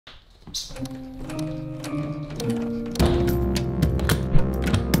The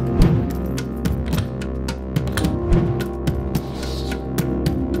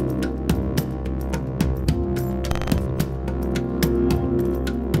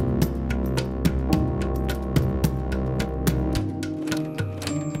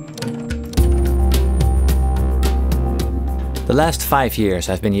last 5 years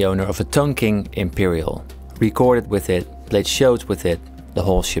I've been the owner of a Tone King Imperial. Recorded with it, played shows with it, the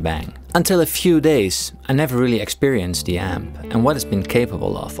whole shebang. Until a few days I never really experienced the amp and what it's been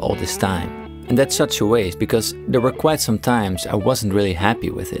capable of all this time. And that's such a waste because there were quite some times I wasn't really happy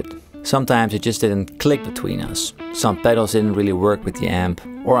with it. Sometimes it just didn't click between us. Some pedals didn't really work with the amp,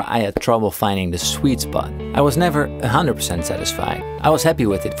 or I had trouble finding the sweet spot. I was never 100% satisfied. I was happy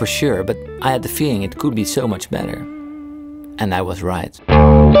with it for sure, but I had the feeling it could be so much better. And I was right.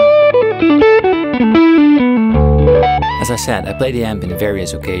 As I said, I played the amp in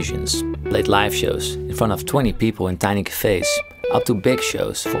various occasions. Played live shows in front of 20 people in tiny cafes, up to big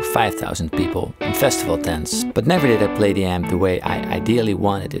shows for 5,000 people in festival tents. But never did I play the amp the way I ideally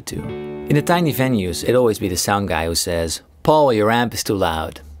wanted it to. In the tiny venues, it'd always be the sound guy who says, "Paul, your amp is too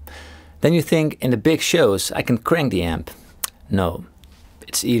loud." Then you think, in the big shows, I can crank the amp. No,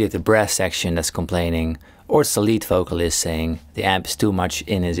 it's either the brass section that's complaining, or it's the lead vocalist saying the amp is too much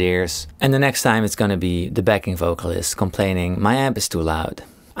in his ears. And the next time it's gonna be the backing vocalist complaining, "My amp is too loud."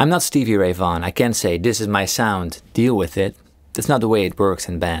 I'm not Stevie Ray Vaughan. I can't say, "This is my sound, deal with it." That's not the way it works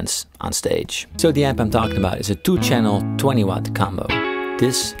in bands on stage. So the amp I'm talking about is a 2-channel 20-watt combo.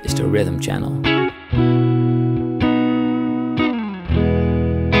 This is the rhythm channel.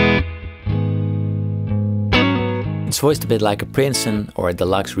 It's voiced a bit like a Princeton or a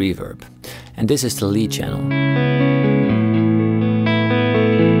deluxe reverb. And this is the lead channel.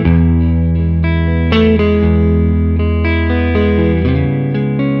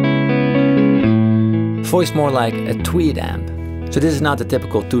 Voiced more like a tweed amp. So this is not the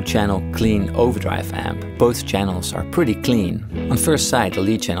typical 2-channel clean overdrive amp. Both channels are pretty clean. On first sight, the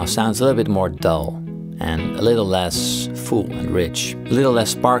lead channel sounds a little bit more dull and a little less full and rich. A little less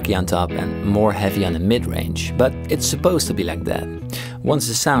sparky on top and more heavy on the mid-range. But it's supposed to be like that. Once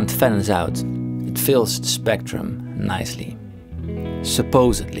the sound fattens out, it fills the spectrum nicely.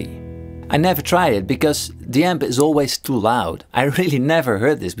 Supposedly. I never tried it because the amp is always too loud. I really never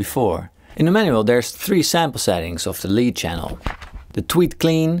heard this before. In the manual there's 3 sample settings of the lead channel. The tweed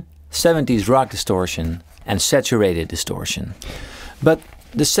clean, 70s rock distortion and saturated distortion. But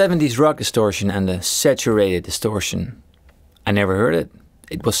the 70s rock distortion and the saturated distortion, I never heard it.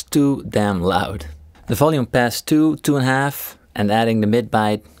 It was too damn loud. The volume past 2, 2.5 and adding the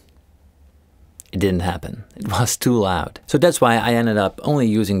mid-bite, it didn't happen. It was too loud. So that's why I ended up only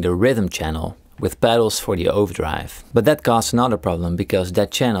using the rhythm channel with pedals for the overdrive. But that caused another problem because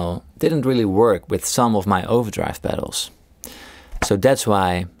that channel didn't really work with some of my overdrive pedals. So that's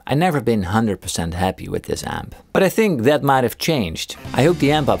why I never been 100% happy with this amp. But I think that might have changed. I hooked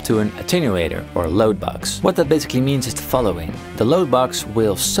the amp up to an attenuator or load box. What that basically means is the following. The load box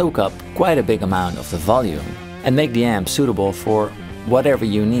will soak up quite a big amount of the volume and make the amp suitable for whatever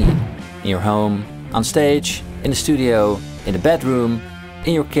you need. In your home, on stage, in the studio, in the bedroom,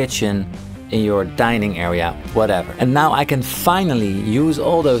 in your kitchen, in your dining area, whatever. And now I can finally use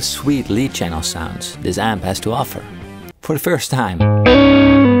all those sweet lead channel sounds this amp has to offer. For the first time.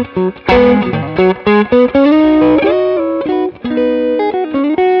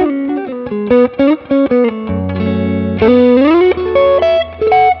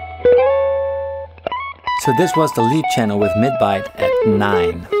 So this was the lead channel with mid-bite at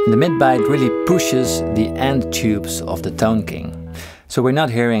 9. The mid-bite really pushes the end tubes of the Tone King. So we're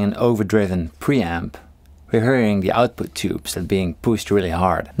not hearing an overdriven preamp, we're hearing the output tubes that are being pushed really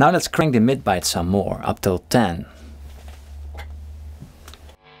hard. Now let's crank the mid-bite some more, up till 10.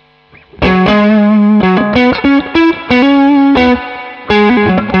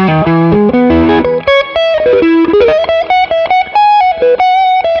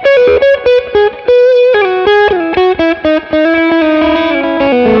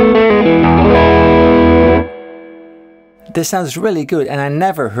 This sounds really good, and I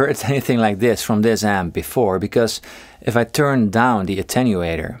never heard anything like this from this amp before, because if I turned down the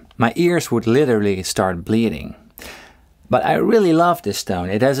attenuator, my ears would literally start bleeding. But I really love this tone.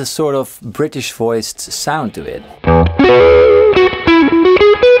 It has a sort of British voiced sound to it.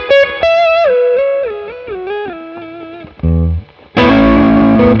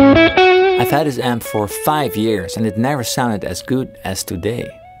 I've had this amp for 5 years and it never sounded as good as today.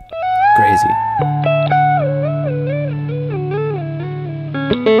 Crazy.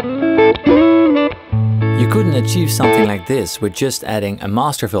 You couldn't achieve something like this with just adding a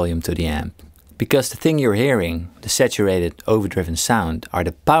master volume to the amp. Because the thing you're hearing, the saturated overdriven sound, are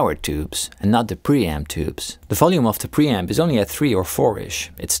the power tubes and not the preamp tubes. The volume of the preamp is only at 3 or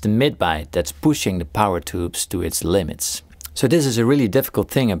 4-ish. It's the mid-bite that's pushing the power tubes to its limits. So this is a really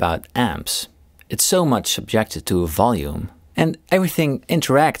difficult thing about amps. It's so much subjected to volume and everything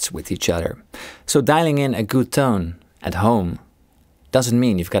interacts with each other. So dialing in a good tone at home doesn't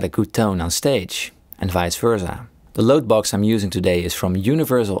mean you've got a good tone on stage, and vice versa. The load box I'm using today is from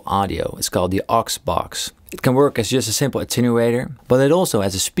Universal Audio. It's called the Aux box. It can work as just a simple attenuator, but it also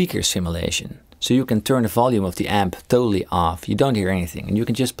has a speaker simulation. So you can turn the volume of the amp totally off. You don't hear anything and you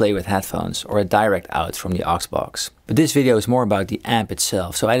can just play with headphones or a direct out from the Aux box. But this video is more about the amp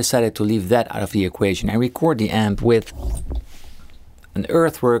itself, so I decided to leave that out of the equation and record the amp with an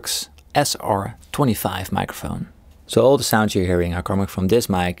Earthworks SR25 microphone. So all the sounds you're hearing are coming from this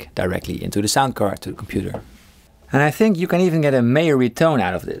mic directly into the sound card to the computer. And I think you can even get a Mayery tone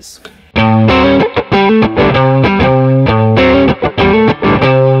out of this.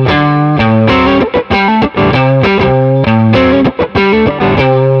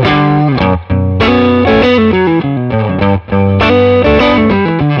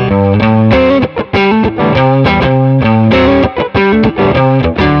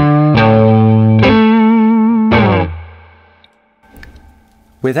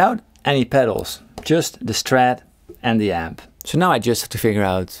 Without any pedals, just the Strat and the amp. So now I just have to figure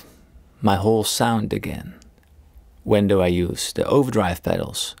out my whole sound again. When do I use the overdrive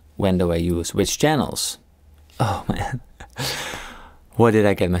pedals? When do I use which channels? Oh man, what did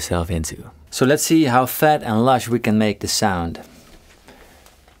I get myself into? So let's see how fat and lush we can make the sound.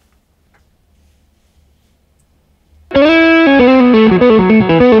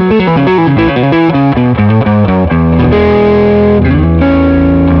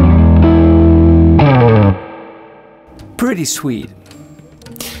 Pretty sweet.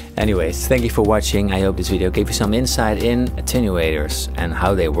 Anyways, thank you for watching. I hope this video gave you some insight in attenuators and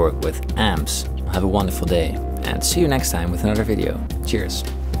how they work with amps. Have a wonderful day and see you next time with another video. Cheers.